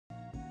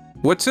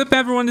What's up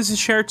everyone, this is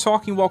Schirach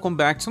talking, welcome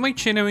back to my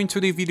channel. In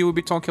today's video we'll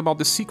be talking about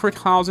the Secret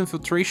House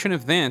Infiltration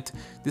event.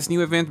 This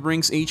new event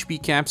brings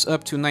HP caps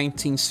up to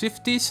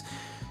 1950s,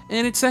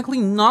 and it's actually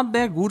not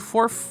that good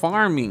for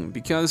farming,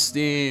 because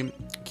the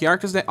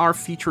characters that are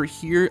featured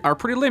here are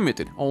pretty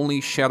limited. Only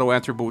Shadow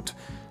Attribute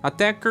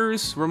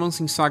attackers,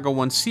 Romancing SaGa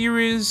 1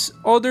 series,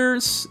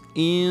 others,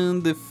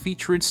 and the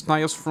featured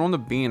styles from the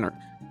banner.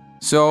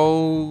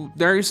 So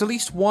there is at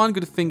least one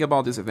good thing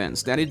about this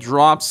event, that it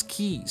drops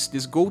keys.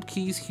 These gold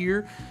keys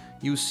here,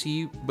 you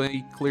see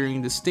by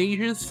clearing the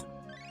stages,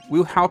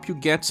 will help you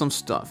get some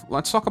stuff.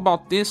 Let's talk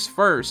about this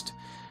first.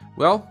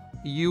 Well,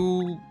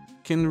 you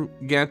can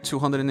get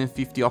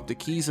 250 of the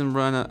keys and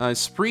run a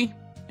spree,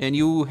 and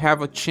you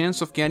have a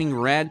chance of getting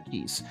red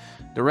keys.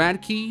 The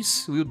red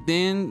keys will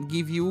then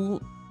give you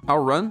a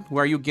run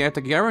where you get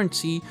a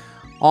guarantee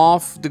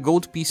of the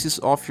gold pieces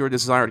of your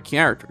desired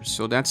characters.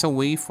 So that's a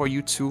way for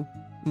you to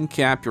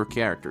uncap your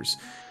characters.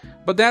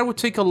 But that would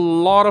take a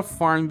lot of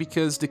farm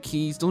because the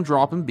keys don't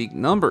drop in big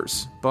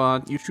numbers.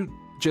 But you should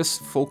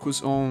just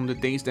focus on the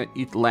days that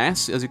it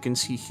lasts. As you can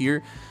see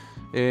here,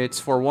 it's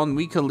for 1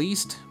 week at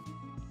least.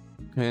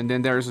 And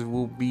then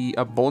will be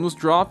a bonus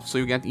drop, so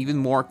you get even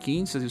more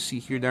keys. As you see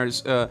here,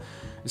 there's a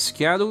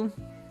schedule.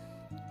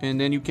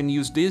 And then you can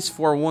use this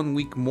for 1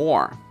 week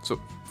more. So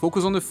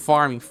focus on the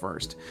farming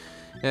first.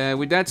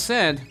 With that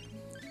said,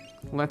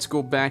 let's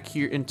go back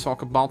here and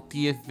talk about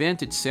the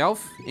event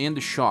itself and the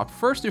shop.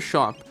 First, the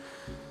shop.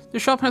 The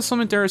shop has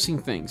some interesting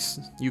things.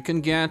 You can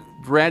get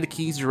red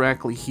keys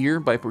directly here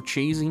by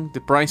purchasing.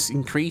 The price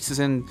increases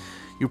and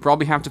you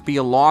probably have to pay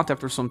a lot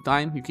after some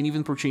time. You can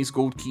even purchase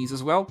gold keys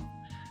as well.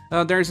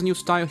 There's a new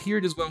style here.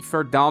 This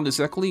welfare down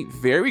is actually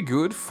very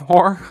good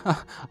for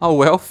a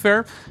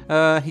welfare.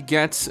 He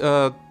gets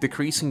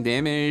decreasing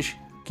damage,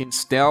 can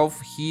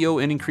stealth, heal,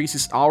 and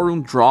increases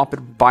aurum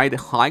dropped by the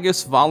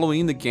highest value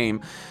in the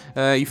game.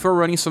 If you're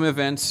running some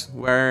events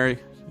where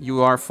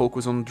you are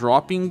focused on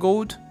dropping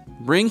gold,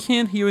 bring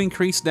him, he'll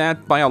increase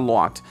that by a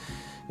lot.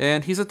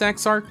 And his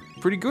attacks are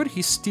pretty good.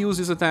 He steals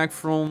his attack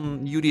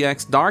from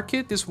UDX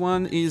Darque. This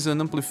one is an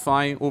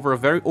amplify over a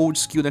very old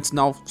skill that's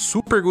now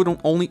super good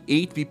on only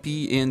 8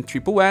 VP and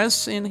triple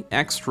S, and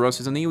X-Thrust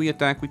is an AoE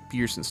attack with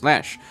Pierce and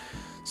Slash.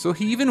 So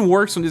he even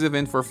works on this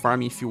event for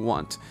farming if you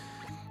want.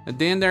 And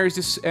then there's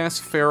this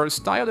S-Pharaoh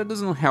style that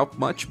doesn't help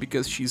much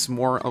because she's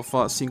more of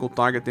a single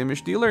target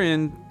damage dealer,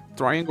 and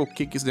triangle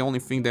kick is the only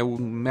thing that will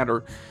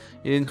matter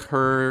in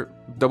her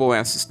double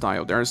S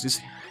style. There's this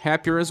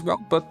happier as well,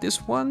 but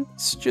this one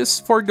is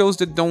just for those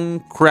that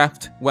don't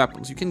craft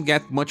weapons. You can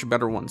get much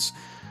better ones.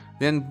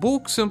 Then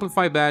bulk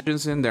simplify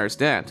badges, and there's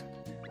that.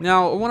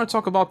 Now I want to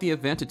talk about the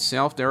event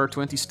itself. There are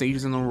 20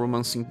 stages in a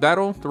romancing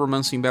battle. The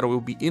romancing battle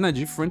will be in a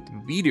different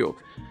video.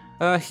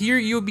 Here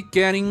you'll be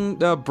getting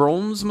the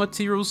bronze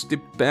materials, the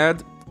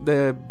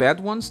bad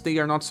ones. They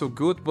are not so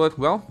good, but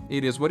well,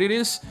 it is what it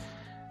is.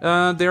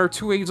 There are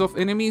 2 waves of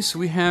enemies.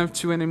 We have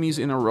 2 enemies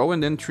in a row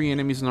and then 3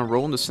 enemies in a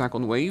row in the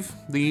second wave.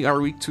 They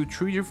are weak to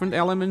 3 different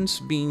elements,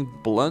 being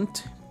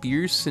blunt,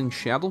 pierce, and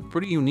shadow.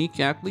 Pretty unique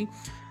actually.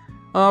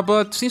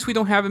 But since we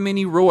don't have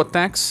many row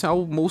attacks,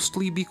 I'll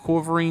mostly be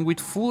covering with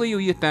full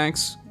AoE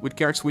attacks with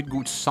characters with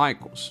good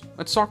cycles.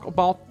 Let's talk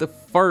about the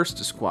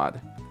first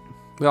squad.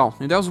 Well,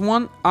 in that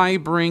one, I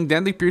bring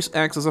Deadly Pierce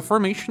X as a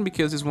formation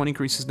because this one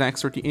increases the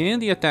dexterity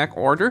and the attack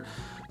order.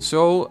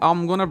 So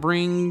I'm gonna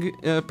bring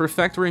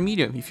Prefector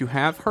Emelia. If you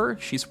have her,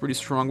 she's pretty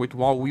strong with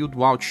Wall Wield,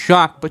 Wild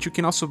Shot, but you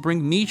can also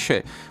bring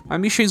Mische. My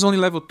Mische is only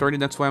level 30,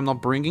 that's why I'm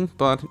not bringing,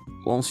 but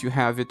once you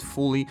have it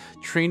fully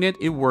trained,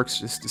 it works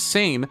just the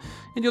same.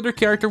 And the other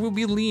character will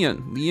be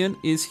Leon. Leon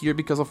is here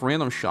because of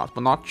Random Shot,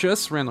 but not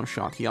just Random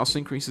Shot. He also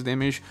increases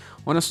damage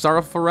on a start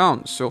of a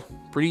round, so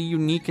pretty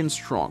unique and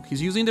strong.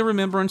 He's using the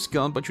Remembrance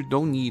gun, but you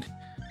don't need.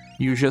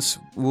 You just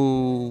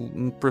will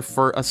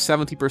prefer a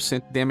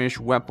 70% damage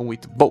weapon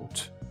with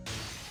Bolt.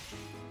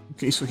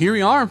 Okay, so here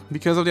we are.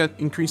 Because of that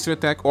increased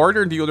attack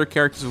order, the other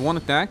characters 1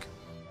 attack.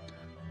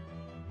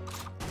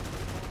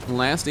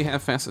 Unless they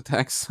have fast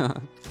attacks.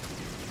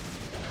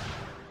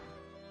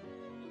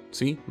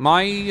 See,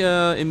 my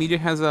Emelia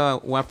has a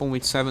weapon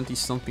with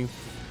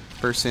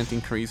 70-something%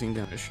 increasing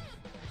damage.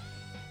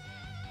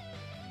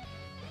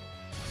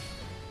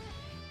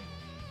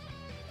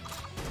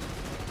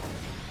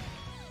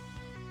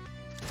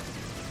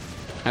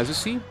 As you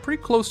see,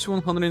 pretty close to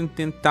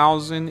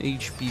 110,000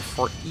 HP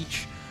for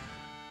each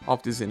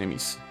of these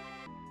enemies.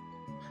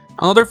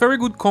 Another very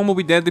good combo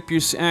with Deadly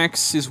Pierce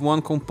X is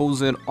one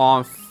composed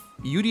of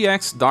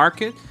UDX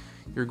Darque.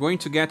 You're going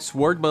to get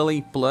Sword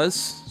Ballet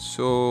Plus,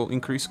 so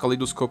increase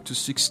Kaleidoscope to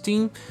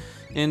 16.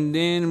 And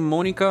then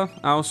Monika,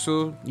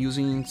 also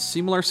using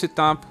similar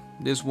setup.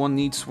 This one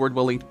needs Sword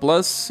Ballet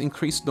Plus,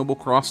 increase Double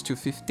Cross to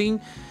 15.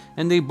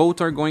 And they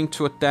both are going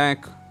to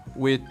attack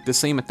with the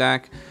same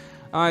attack.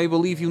 I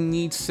believe you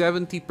need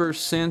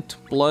 70%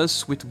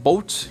 plus with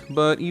both,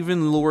 but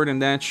even lower than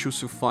that should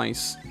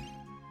suffice.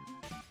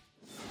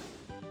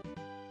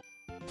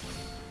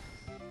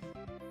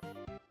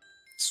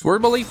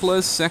 Sword Blade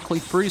Plus is actually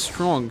pretty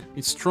strong.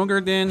 It's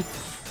stronger than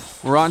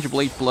Mirage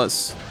Blade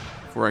Plus.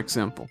 for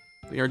example.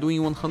 They are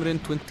doing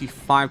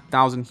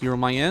 125,000 here on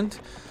my end.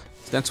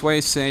 That's why I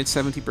said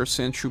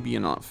 70% should be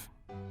enough.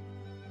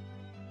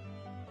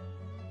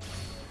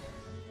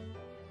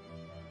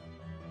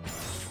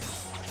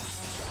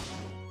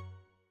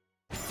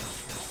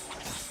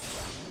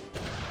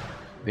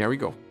 There we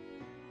go.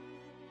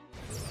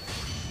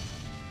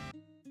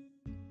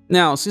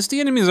 Now, since the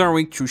enemies are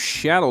weak to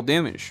shadow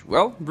damage,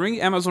 well, bring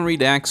Amazon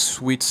Raid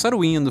Axe with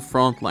Saruin in the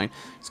front line.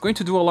 It's going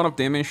to do a lot of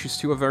damage. He's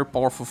still a very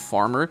powerful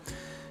farmer.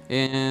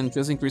 And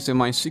just increase the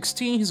minus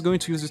 16, he's going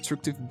to use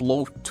Destructive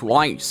Blow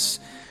twice.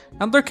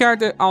 Another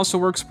card that also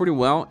works pretty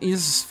well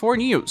is for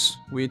Neos,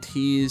 with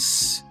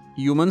his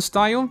human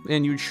style,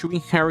 and you should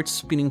inherit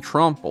Spinning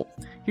Trample.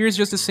 Here's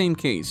just the same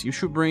case. You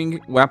should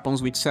bring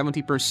weapons with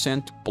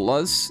 70%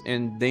 plus,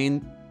 and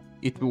then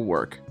it will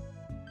work.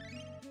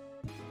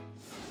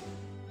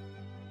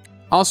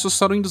 Also,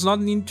 Saruin does not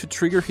need to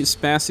trigger his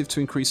passive to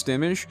increase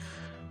damage,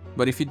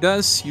 but if he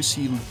does, you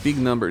see big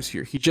numbers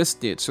here. He just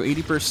did, so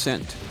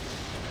 80%.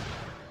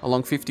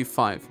 Along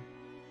 55.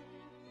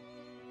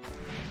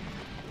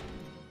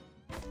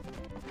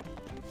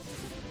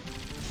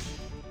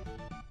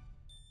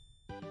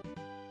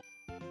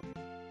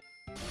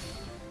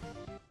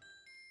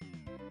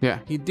 Yeah,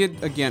 he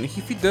did again.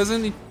 If he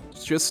doesn't,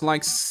 it's just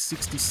like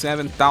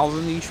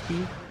 67,000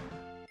 HP.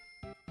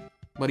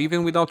 But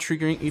even without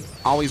triggering, it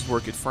always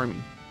worked for me.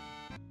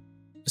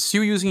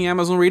 Still using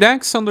Amazon Raid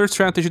Axe, another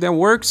strategy that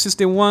works is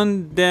the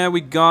one that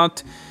we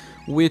got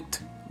with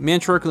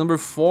Matriarch number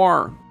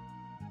 4.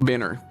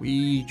 Banner.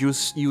 We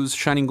just use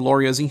Shining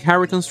Glory as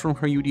inheritance from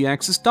her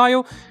UDX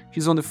style.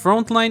 She's on the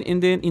front line,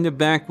 and then in the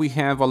back we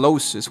have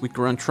Alosis with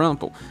Grand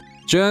Trample.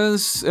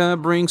 Just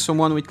bring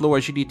someone with low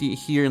agility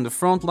here in the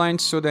front line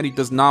so that it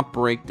does not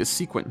break the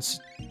sequence.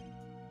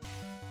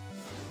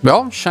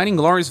 Well, Shining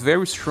Glory is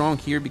very strong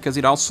here because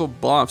it also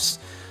buffs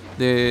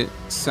the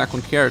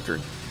second character.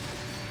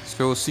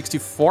 So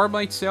 64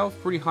 by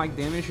itself, pretty high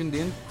damage, and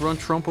then Grand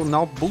Trample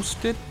now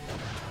boosted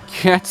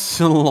gets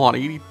a lot,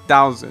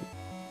 80,000.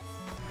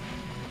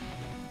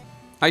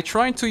 I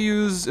tried to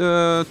use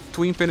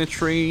Twin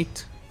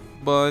Penetrate,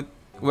 but,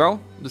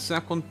 well, the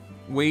second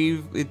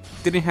wave, it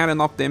didn't have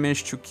enough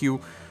damage to kill.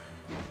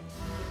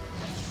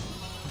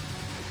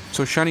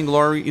 So Shining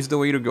Glory is the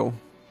way to go.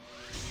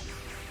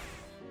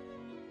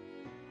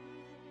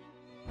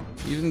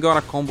 Even got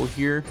a combo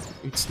here,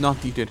 it's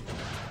not needed.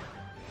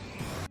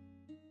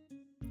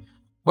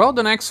 Well,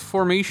 the next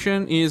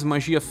formation is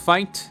Magia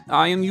Fight.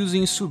 I am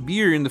using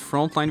Subier in the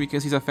front line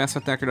because he's a fast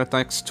attacker that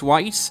attacks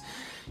twice.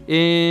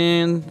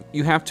 And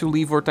you have to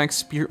leave Vortex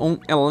Spear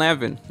on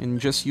 11 and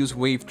just use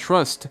Wave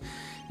Trust.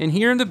 And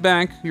here in the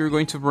back, you're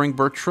going to bring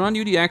Bertrand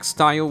UDX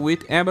style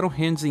with Abaddon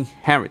Hands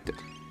inherited.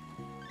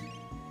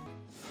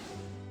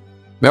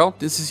 Well,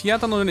 this is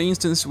yet another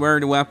instance where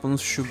the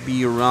weapons should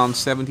be around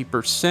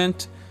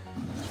 70%.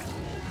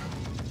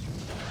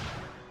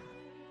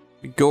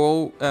 We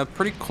go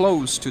pretty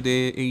close to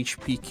the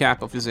HP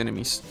cap of his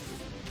enemies.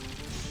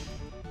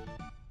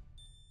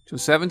 So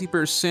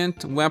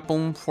 70%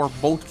 weapon for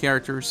both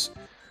characters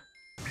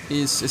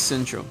is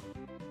essential.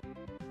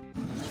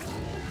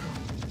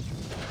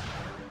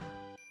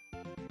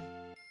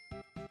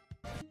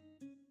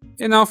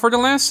 And now for the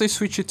last, I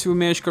switch it to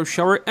Magical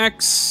Shower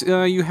X.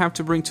 You have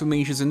to bring 2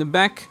 mages in the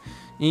back.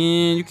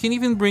 And you can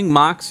even bring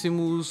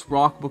Maximus,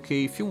 Rock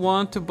Bouquet if you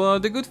want,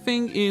 but the good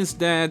thing is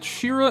that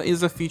Schirach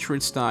is a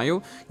featured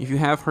style. If you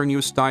have her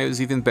new style,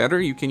 is even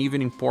better. You can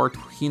even import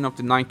Hymn of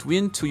the Night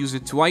Wind to use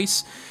it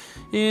twice.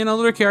 And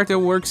another character that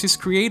works is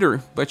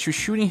Creator, but you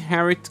should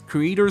inherit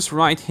Creator's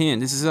right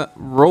hand. This is a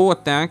roll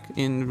attack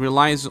and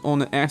relies on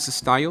the S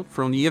style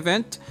from the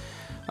event.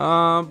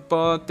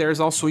 But there's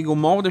also Eagle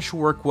Maul that should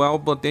work well,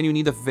 but then you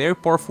need a very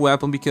powerful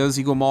weapon because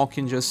Eagle Maul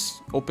can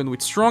just open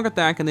with strong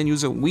attack and then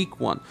use a weak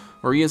one.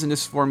 Whereas in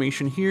this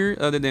formation here,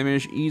 the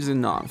damage is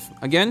enough.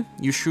 Again,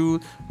 you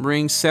should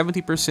bring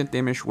 70%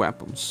 damage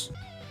weapons.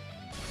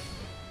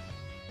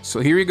 So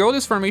here you go,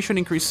 this formation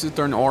increases the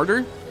turn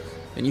order.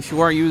 And if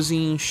you are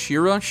using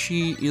Schirach,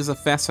 she is a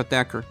fast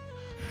attacker.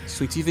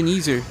 So it's even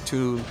easier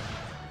to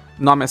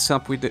not mess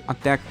up with the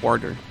attack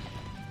order.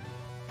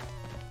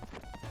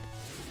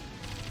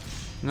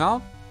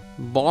 Now,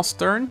 boss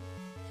turn.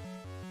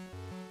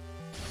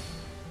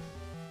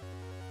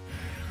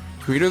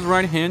 Creator's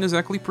right hand is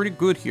actually pretty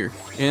good here.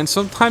 And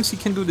sometimes he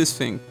can do this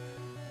thing.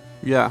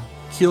 Yeah,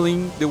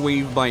 killing the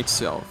wave by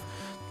itself.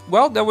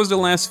 Well, that was the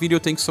last video.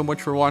 Thanks so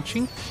much for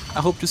watching. I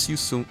hope to see you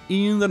soon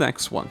in the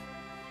next one.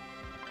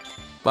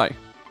 Bye.